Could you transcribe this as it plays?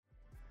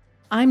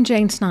I'm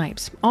Jane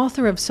Snipes,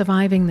 author of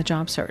Surviving the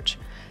Job Search.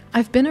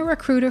 I've been a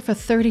recruiter for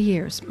 30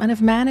 years and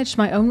have managed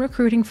my own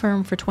recruiting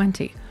firm for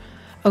 20.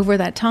 Over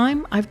that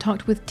time, I've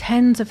talked with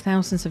tens of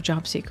thousands of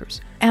job seekers,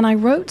 and I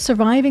wrote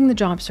Surviving the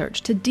Job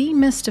Search to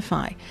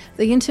demystify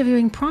the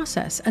interviewing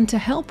process and to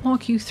help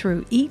walk you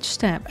through each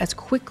step as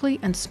quickly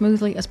and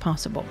smoothly as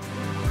possible.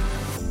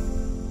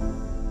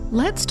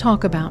 Let's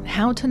talk about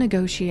how to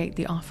negotiate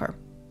the offer.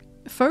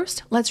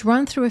 First, let's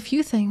run through a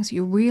few things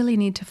you really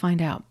need to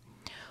find out.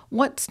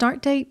 What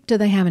start date do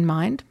they have in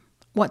mind?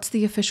 What's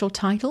the official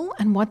title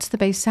and what's the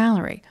base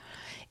salary?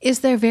 Is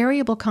there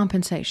variable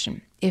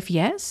compensation? If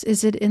yes,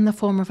 is it in the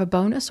form of a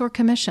bonus or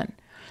commission?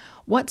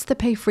 What's the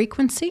pay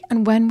frequency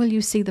and when will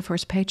you see the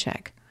first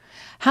paycheck?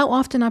 How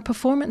often are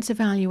performance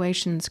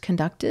evaluations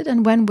conducted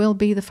and when will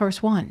be the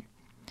first one?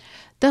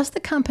 Does the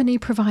company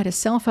provide a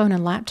cell phone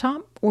and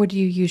laptop or do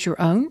you use your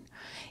own?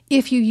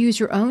 If you use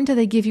your own, do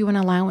they give you an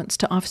allowance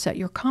to offset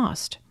your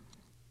cost?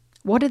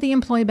 What are the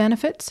employee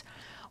benefits?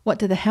 What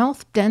do the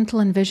health, dental,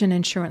 and vision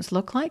insurance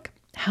look like?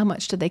 How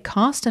much do they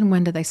cost and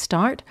when do they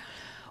start?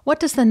 What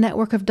does the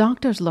network of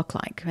doctors look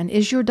like? And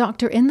is your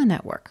doctor in the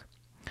network?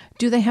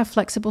 Do they have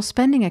flexible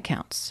spending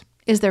accounts?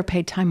 Is there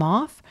paid time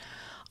off?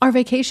 Are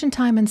vacation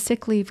time and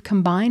sick leave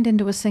combined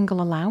into a single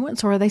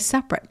allowance or are they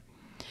separate?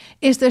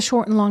 Is there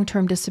short and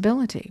long-term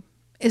disability?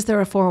 Is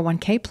there a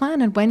 401k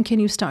plan and when can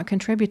you start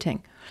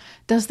contributing?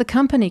 Does the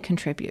company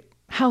contribute?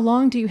 How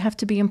long do you have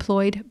to be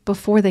employed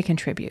before they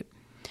contribute?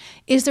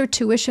 Is there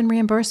tuition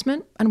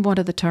reimbursement and what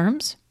are the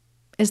terms?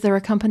 Is there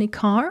a company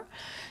car?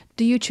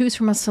 Do you choose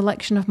from a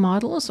selection of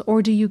models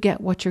or do you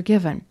get what you're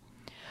given?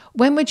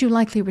 When would you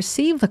likely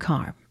receive the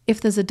car?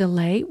 If there's a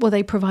delay, will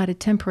they provide a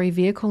temporary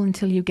vehicle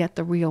until you get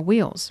the real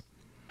wheels?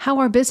 How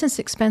are business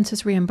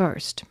expenses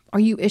reimbursed? Are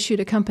you issued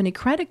a company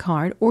credit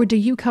card or do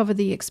you cover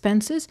the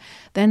expenses,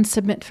 then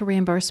submit for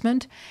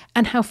reimbursement?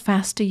 And how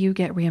fast do you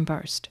get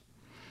reimbursed?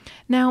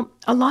 Now,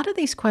 a lot of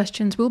these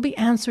questions will be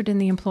answered in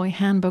the employee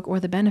handbook or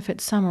the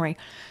benefits summary,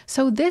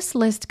 so this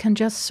list can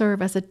just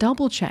serve as a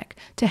double check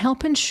to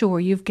help ensure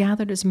you've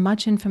gathered as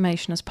much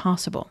information as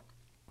possible.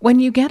 When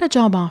you get a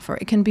job offer,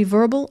 it can be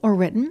verbal or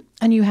written,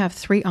 and you have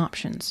three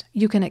options.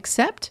 You can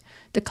accept,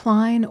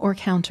 decline, or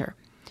counter.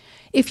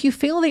 If you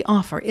feel the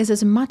offer is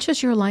as much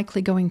as you're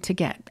likely going to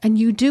get, and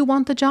you do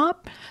want the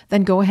job,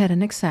 then go ahead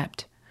and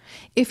accept.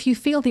 If you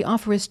feel the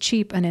offer is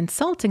cheap and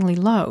insultingly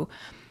low,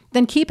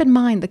 then keep in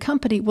mind the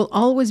company will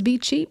always be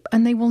cheap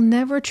and they will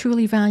never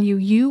truly value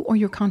you or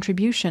your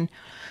contribution,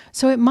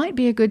 so it might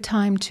be a good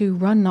time to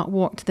run, not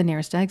walk to the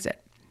nearest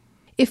exit.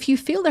 If you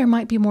feel there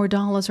might be more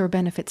dollars or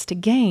benefits to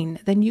gain,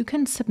 then you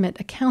can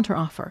submit a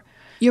counteroffer.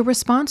 Your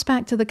response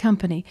back to the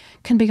company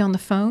can be on the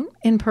phone,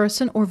 in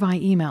person, or via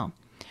email.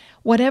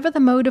 Whatever the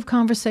mode of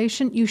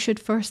conversation, you should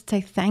first say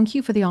thank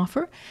you for the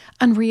offer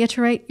and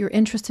reiterate your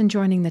interest in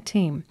joining the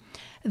team.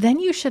 Then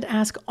you should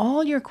ask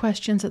all your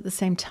questions at the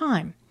same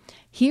time.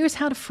 Here's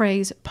how to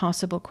phrase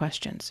possible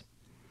questions.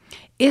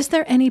 Is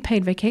there any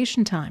paid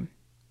vacation time?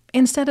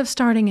 Instead of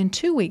starting in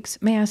 2 weeks,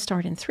 may I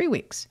start in 3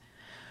 weeks?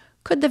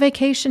 Could the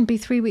vacation be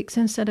 3 weeks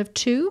instead of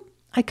 2?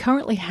 I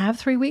currently have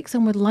 3 weeks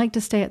and would like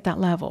to stay at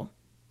that level.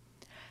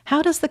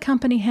 How does the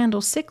company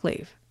handle sick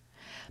leave?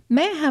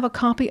 May I have a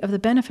copy of the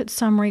benefits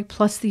summary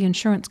plus the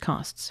insurance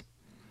costs?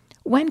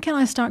 When can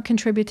I start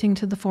contributing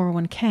to the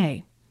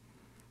 401k?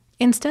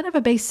 Instead of a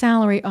base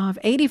salary of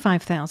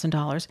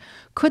 $85,000,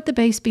 could the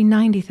base be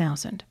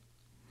 $90,000?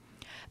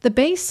 The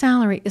base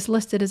salary is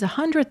listed as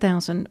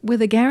 $100,000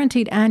 with a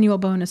guaranteed annual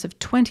bonus of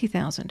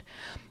 $20,000.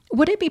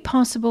 Would it be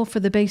possible for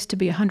the base to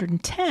be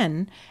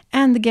 $110,000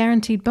 and the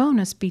guaranteed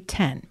bonus be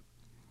 $10,000?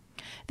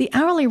 The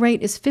hourly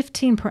rate is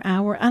 $15 per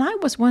hour, and I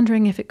was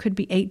wondering if it could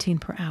be $18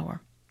 per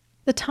hour.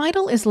 The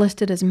title is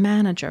listed as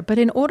manager, but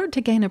in order to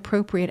gain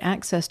appropriate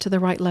access to the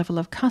right level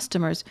of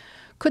customers,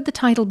 could the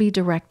title be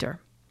director?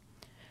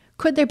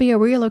 Could there be a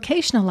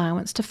relocation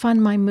allowance to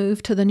fund my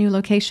move to the new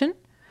location?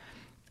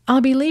 I'll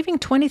be leaving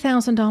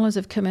 $20,000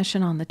 of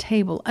commission on the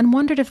table and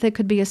wondered if there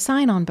could be a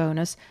sign-on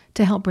bonus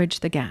to help bridge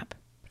the gap.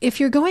 If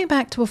you're going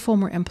back to a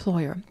former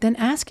employer, then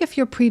ask if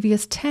your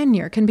previous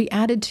tenure can be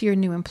added to your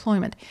new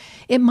employment.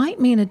 It might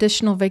mean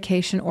additional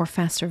vacation or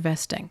faster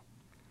vesting.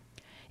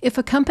 If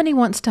a company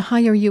wants to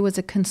hire you as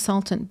a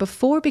consultant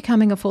before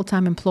becoming a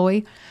full-time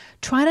employee,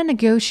 try to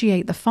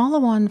negotiate the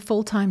follow-on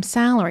full-time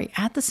salary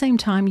at the same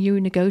time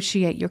you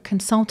negotiate your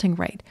consulting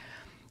rate.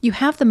 You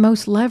have the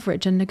most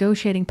leverage and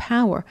negotiating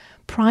power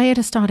prior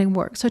to starting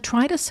work, so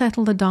try to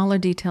settle the dollar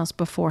details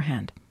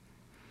beforehand.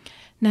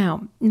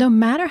 Now, no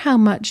matter how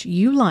much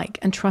you like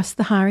and trust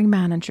the hiring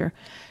manager,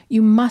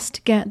 you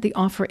must get the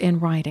offer in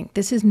writing.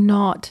 This is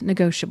not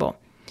negotiable.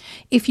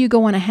 If you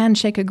go on a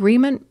handshake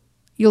agreement,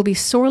 you'll be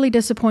sorely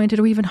disappointed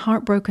or even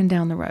heartbroken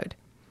down the road.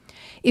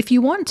 If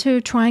you want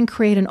to try and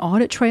create an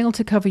audit trail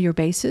to cover your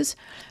bases,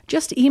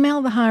 just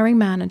email the hiring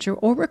manager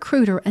or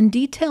recruiter and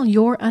detail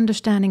your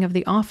understanding of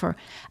the offer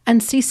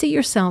and CC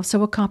yourself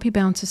so a copy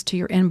bounces to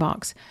your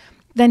inbox.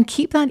 Then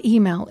keep that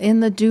email in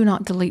the Do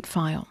Not Delete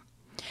file.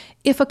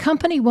 If a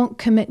company won't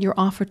commit your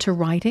offer to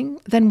writing,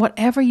 then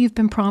whatever you've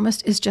been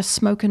promised is just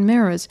smoke and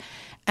mirrors,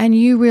 and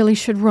you really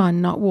should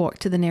run, not walk,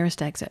 to the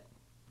nearest exit.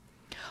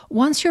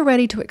 Once you're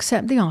ready to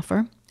accept the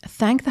offer,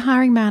 thank the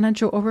hiring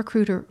manager or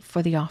recruiter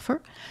for the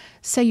offer.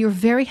 Say you're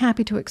very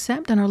happy to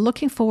accept and are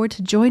looking forward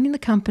to joining the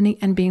company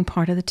and being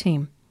part of the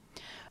team.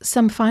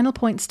 Some final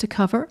points to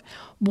cover.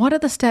 What are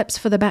the steps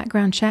for the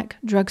background check,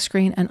 drug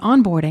screen, and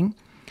onboarding?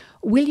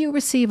 Will you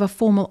receive a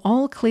formal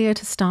all clear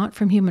to start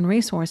from Human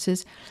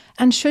Resources?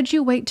 And should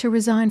you wait to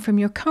resign from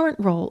your current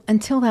role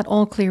until that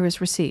all clear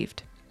is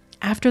received?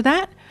 After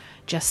that,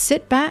 just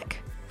sit back,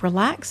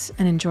 relax,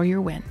 and enjoy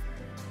your win.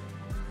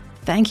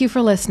 Thank you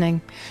for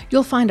listening.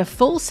 You'll find a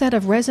full set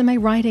of resume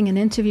writing and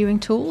interviewing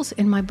tools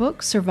in my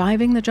book,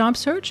 Surviving the Job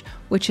Search,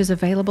 which is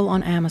available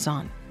on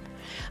Amazon.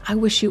 I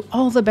wish you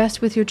all the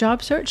best with your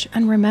job search,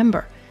 and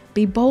remember,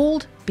 be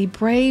bold, be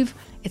brave.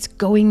 It's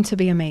going to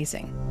be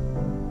amazing.